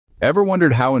Ever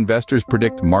wondered how investors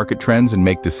predict market trends and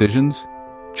make decisions?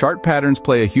 Chart patterns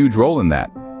play a huge role in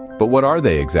that. But what are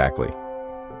they exactly?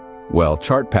 Well,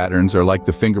 chart patterns are like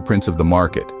the fingerprints of the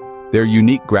market. They're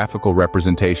unique graphical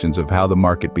representations of how the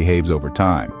market behaves over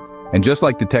time. And just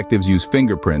like detectives use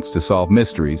fingerprints to solve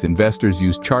mysteries, investors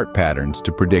use chart patterns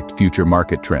to predict future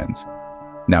market trends.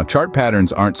 Now, chart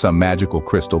patterns aren't some magical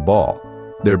crystal ball.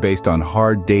 They're based on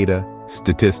hard data,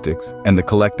 statistics, and the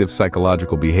collective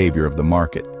psychological behavior of the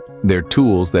market. They're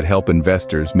tools that help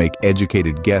investors make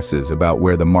educated guesses about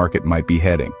where the market might be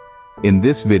heading. In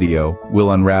this video,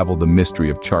 we'll unravel the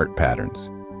mystery of chart patterns.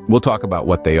 We'll talk about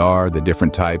what they are, the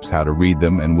different types, how to read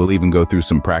them, and we'll even go through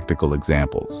some practical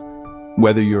examples.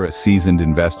 Whether you're a seasoned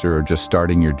investor or just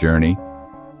starting your journey,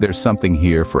 there's something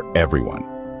here for everyone.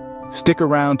 Stick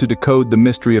around to decode the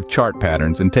mystery of chart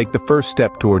patterns and take the first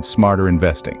step towards smarter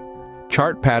investing.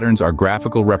 Chart patterns are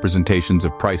graphical representations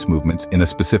of price movements in a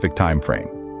specific time frame.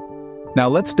 Now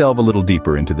let's delve a little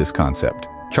deeper into this concept.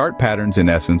 Chart patterns, in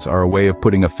essence, are a way of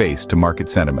putting a face to market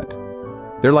sentiment.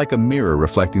 They're like a mirror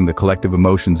reflecting the collective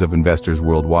emotions of investors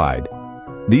worldwide.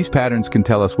 These patterns can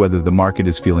tell us whether the market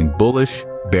is feeling bullish,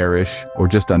 bearish, or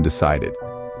just undecided.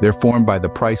 They're formed by the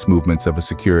price movements of a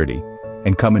security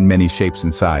and come in many shapes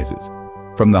and sizes.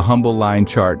 From the humble line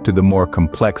chart to the more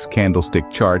complex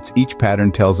candlestick charts, each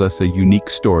pattern tells us a unique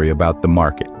story about the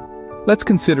market. Let's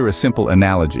consider a simple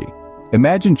analogy.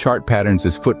 Imagine chart patterns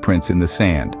as footprints in the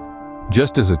sand.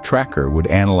 Just as a tracker would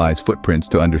analyze footprints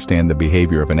to understand the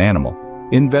behavior of an animal,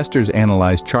 investors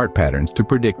analyze chart patterns to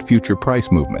predict future price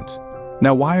movements.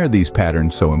 Now, why are these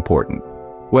patterns so important?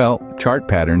 Well, chart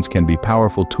patterns can be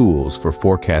powerful tools for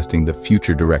forecasting the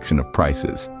future direction of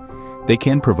prices. They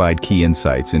can provide key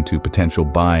insights into potential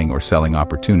buying or selling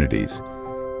opportunities.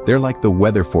 They're like the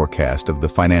weather forecast of the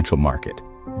financial market,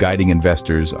 guiding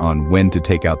investors on when to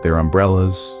take out their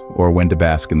umbrellas or when to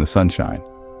bask in the sunshine.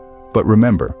 But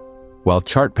remember, while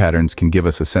chart patterns can give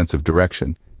us a sense of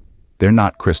direction, they're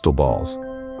not crystal balls.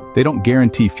 They don't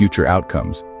guarantee future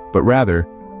outcomes, but rather,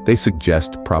 they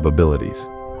suggest probabilities.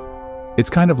 It's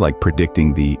kind of like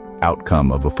predicting the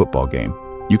outcome of a football game.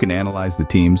 You can analyze the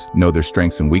teams, know their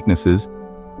strengths and weaknesses,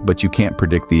 but you can't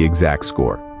predict the exact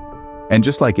score. And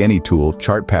just like any tool,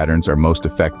 chart patterns are most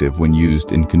effective when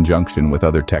used in conjunction with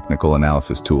other technical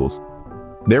analysis tools.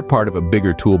 They're part of a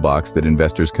bigger toolbox that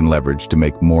investors can leverage to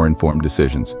make more informed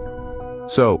decisions.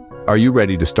 So, are you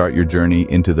ready to start your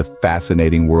journey into the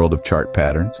fascinating world of chart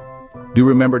patterns? Do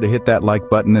remember to hit that like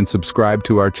button and subscribe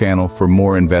to our channel for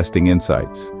more investing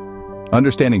insights.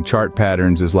 Understanding chart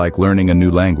patterns is like learning a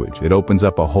new language. It opens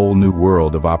up a whole new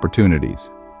world of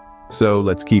opportunities. So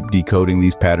let's keep decoding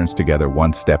these patterns together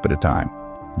one step at a time.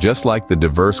 Just like the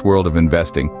diverse world of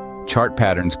investing, chart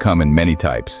patterns come in many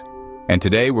types. And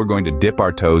today we're going to dip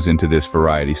our toes into this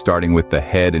variety, starting with the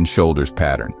head and shoulders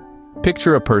pattern.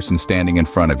 Picture a person standing in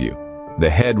front of you. The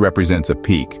head represents a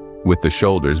peak, with the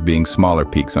shoulders being smaller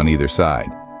peaks on either side.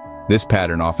 This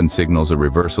pattern often signals a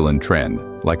reversal in trend,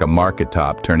 like a market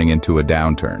top turning into a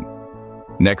downturn.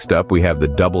 Next up, we have the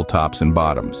double tops and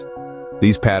bottoms.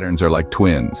 These patterns are like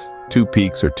twins, two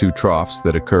peaks or two troughs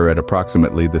that occur at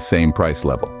approximately the same price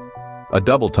level. A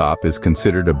double top is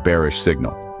considered a bearish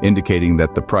signal, indicating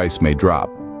that the price may drop,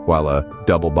 while a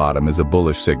double bottom is a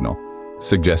bullish signal,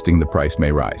 suggesting the price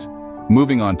may rise.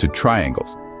 Moving on to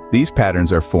triangles. These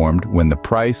patterns are formed when the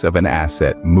price of an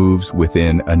asset moves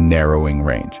within a narrowing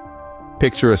range.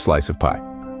 Picture a slice of pie.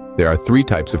 There are three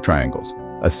types of triangles: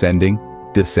 ascending,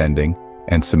 descending,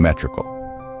 and symmetrical.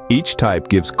 Each type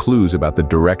gives clues about the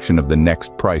direction of the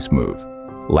next price move.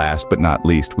 Last but not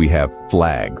least, we have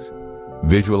flags.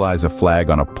 Visualize a flag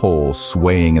on a pole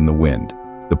swaying in the wind.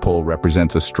 The pole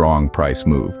represents a strong price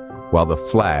move, while the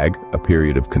flag, a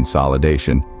period of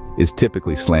consolidation, is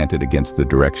typically slanted against the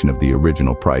direction of the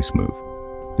original price move.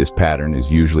 This pattern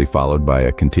is usually followed by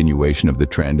a continuation of the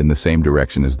trend in the same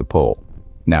direction as the pole.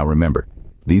 Now remember,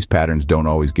 these patterns don't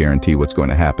always guarantee what's going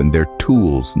to happen. They're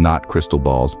tools, not crystal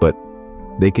balls, but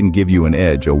they can give you an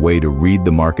edge, a way to read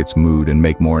the market's mood and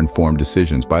make more informed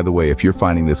decisions. By the way, if you're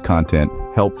finding this content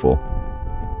helpful,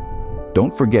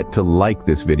 don't forget to like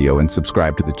this video and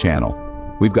subscribe to the channel.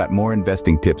 We've got more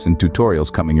investing tips and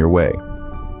tutorials coming your way.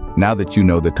 Now that you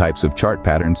know the types of chart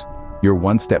patterns, you're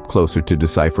one step closer to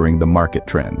deciphering the market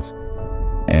trends.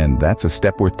 And that's a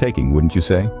step worth taking, wouldn't you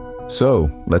say? So,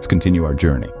 let's continue our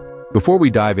journey. Before we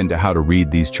dive into how to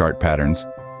read these chart patterns,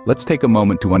 let's take a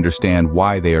moment to understand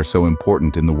why they are so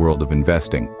important in the world of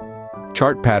investing.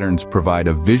 Chart patterns provide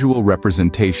a visual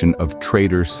representation of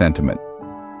trader sentiment.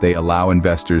 They allow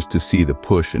investors to see the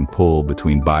push and pull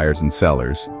between buyers and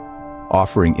sellers,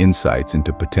 offering insights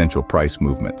into potential price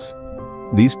movements.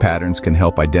 These patterns can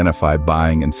help identify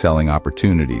buying and selling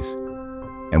opportunities,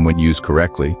 and when used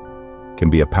correctly, can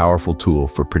be a powerful tool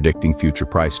for predicting future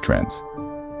price trends.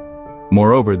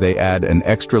 Moreover, they add an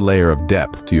extra layer of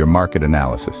depth to your market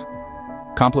analysis,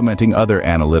 complementing other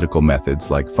analytical methods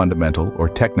like fundamental or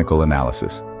technical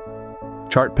analysis.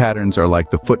 Chart patterns are like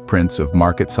the footprints of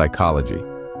market psychology,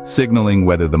 signaling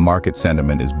whether the market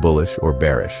sentiment is bullish or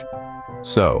bearish.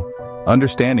 So,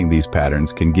 understanding these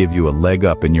patterns can give you a leg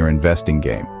up in your investing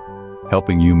game,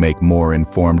 helping you make more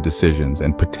informed decisions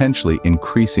and potentially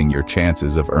increasing your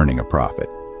chances of earning a profit.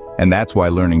 And that's why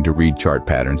learning to read chart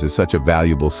patterns is such a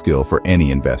valuable skill for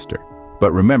any investor.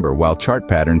 But remember, while chart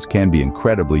patterns can be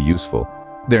incredibly useful,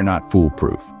 they're not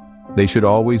foolproof. They should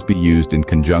always be used in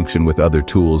conjunction with other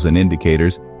tools and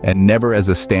indicators, and never as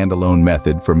a standalone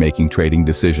method for making trading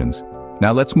decisions.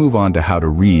 Now let's move on to how to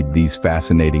read these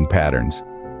fascinating patterns.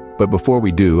 But before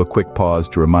we do, a quick pause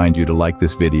to remind you to like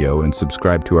this video and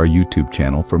subscribe to our YouTube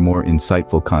channel for more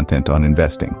insightful content on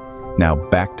investing. Now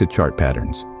back to chart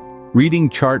patterns. Reading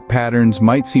chart patterns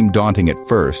might seem daunting at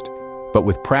first, but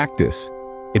with practice,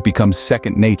 it becomes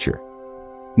second nature.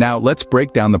 Now let's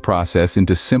break down the process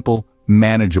into simple,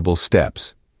 manageable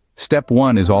steps. Step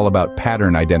 1 is all about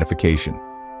pattern identification.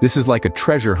 This is like a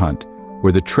treasure hunt,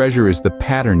 where the treasure is the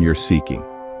pattern you're seeking.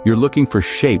 You're looking for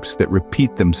shapes that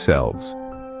repeat themselves.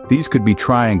 These could be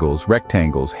triangles,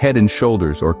 rectangles, head and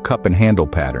shoulders, or cup and handle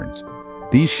patterns.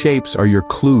 These shapes are your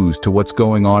clues to what's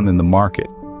going on in the market.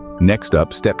 Next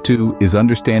up, step 2 is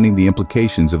understanding the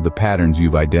implications of the patterns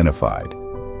you've identified.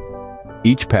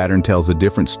 Each pattern tells a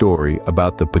different story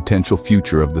about the potential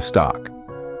future of the stock.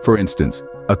 For instance,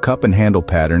 a cup and handle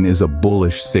pattern is a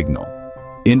bullish signal,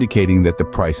 indicating that the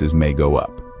prices may go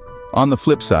up. On the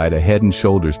flip side, a head and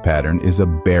shoulders pattern is a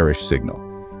bearish signal,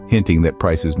 hinting that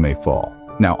prices may fall.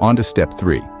 Now on to step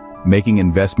 3, making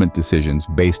investment decisions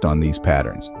based on these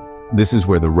patterns. This is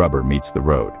where the rubber meets the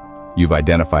road. You've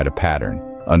identified a pattern,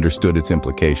 understood its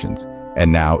implications,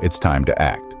 and now it's time to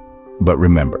act. But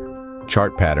remember,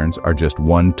 chart patterns are just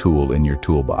one tool in your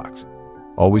toolbox.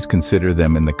 Always consider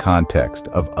them in the context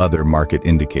of other market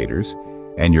indicators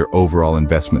and your overall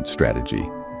investment strategy.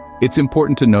 It's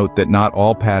important to note that not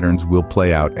all patterns will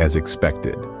play out as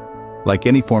expected. Like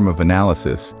any form of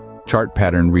analysis, chart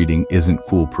pattern reading isn't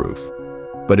foolproof,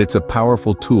 but it's a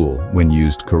powerful tool when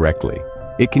used correctly.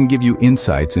 It can give you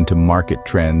insights into market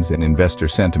trends and investor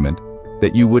sentiment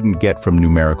that you wouldn't get from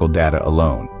numerical data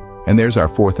alone. And there's our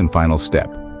fourth and final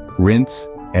step: rinse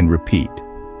and repeat.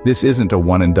 This isn't a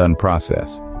one-and-done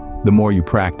process. The more you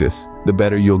practice, the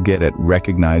better you'll get at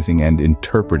recognizing and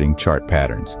interpreting chart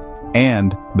patterns,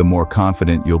 and the more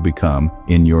confident you'll become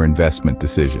in your investment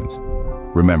decisions.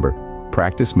 Remember,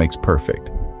 practice makes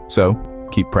perfect. So,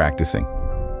 keep practicing,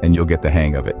 and you'll get the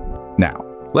hang of it. Now,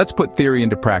 let's put theory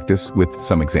into practice with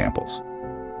some examples.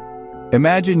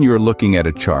 Imagine you're looking at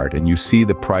a chart and you see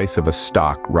the price of a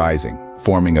stock rising,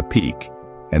 forming a peak,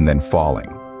 and then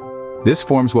falling. This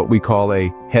forms what we call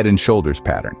a head and shoulders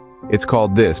pattern. It's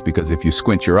called this because if you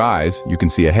squint your eyes, you can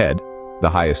see a head, the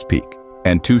highest peak,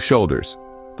 and two shoulders,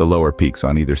 the lower peaks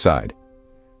on either side.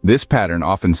 This pattern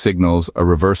often signals a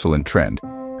reversal in trend,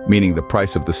 meaning the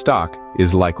price of the stock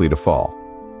is likely to fall.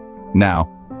 Now,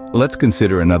 let's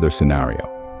consider another scenario.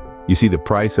 You see the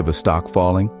price of a stock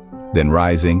falling, then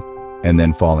rising, and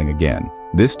then falling again.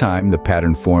 This time, the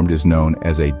pattern formed is known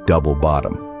as a double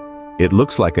bottom. It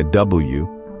looks like a W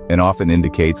and often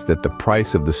indicates that the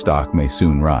price of the stock may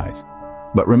soon rise.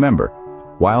 But remember,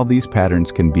 while these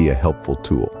patterns can be a helpful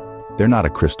tool, they're not a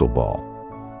crystal ball.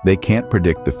 They can't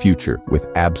predict the future with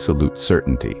absolute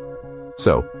certainty.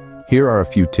 So, here are a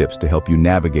few tips to help you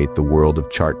navigate the world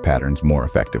of chart patterns more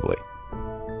effectively.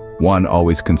 1.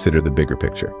 Always consider the bigger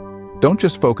picture. Don't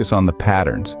just focus on the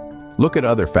patterns. Look at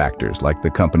other factors like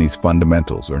the company's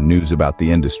fundamentals or news about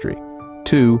the industry.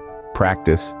 2.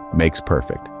 Practice makes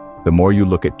perfect. The more you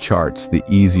look at charts, the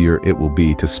easier it will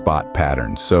be to spot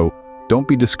patterns. So, don't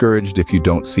be discouraged if you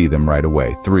don't see them right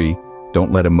away. 3.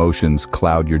 Don't let emotions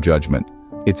cloud your judgment.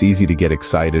 It's easy to get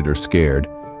excited or scared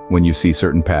when you see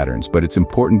certain patterns, but it's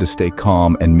important to stay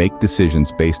calm and make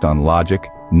decisions based on logic,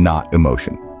 not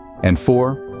emotion. And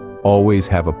 4, always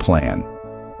have a plan.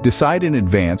 Decide in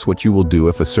advance what you will do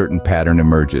if a certain pattern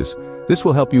emerges. This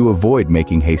will help you avoid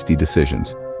making hasty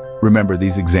decisions. Remember,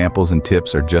 these examples and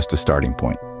tips are just a starting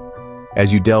point.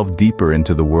 As you delve deeper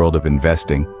into the world of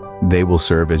investing, they will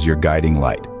serve as your guiding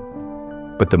light.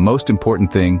 But the most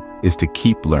important thing is to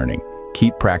keep learning,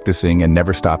 keep practicing, and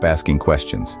never stop asking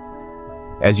questions.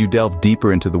 As you delve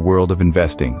deeper into the world of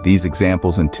investing, these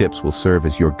examples and tips will serve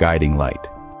as your guiding light.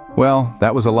 Well,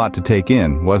 that was a lot to take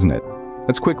in, wasn't it?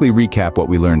 Let's quickly recap what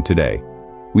we learned today.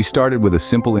 We started with a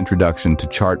simple introduction to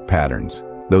chart patterns,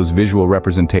 those visual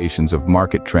representations of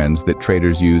market trends that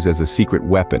traders use as a secret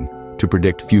weapon to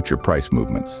predict future price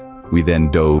movements. We then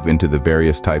dove into the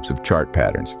various types of chart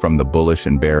patterns, from the bullish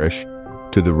and bearish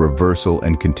to the reversal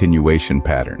and continuation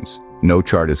patterns. No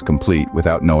chart is complete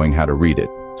without knowing how to read it,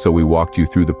 so we walked you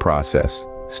through the process,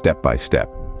 step by step,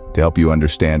 to help you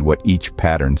understand what each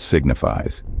pattern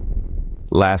signifies.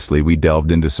 Lastly, we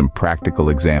delved into some practical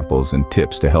examples and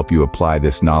tips to help you apply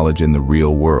this knowledge in the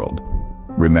real world.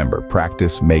 Remember,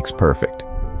 practice makes perfect.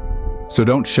 So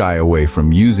don't shy away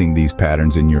from using these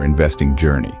patterns in your investing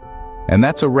journey. And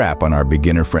that's a wrap on our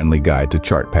beginner-friendly guide to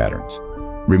chart patterns.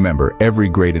 Remember, every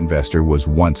great investor was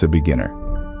once a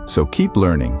beginner. So keep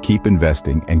learning, keep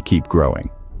investing, and keep growing.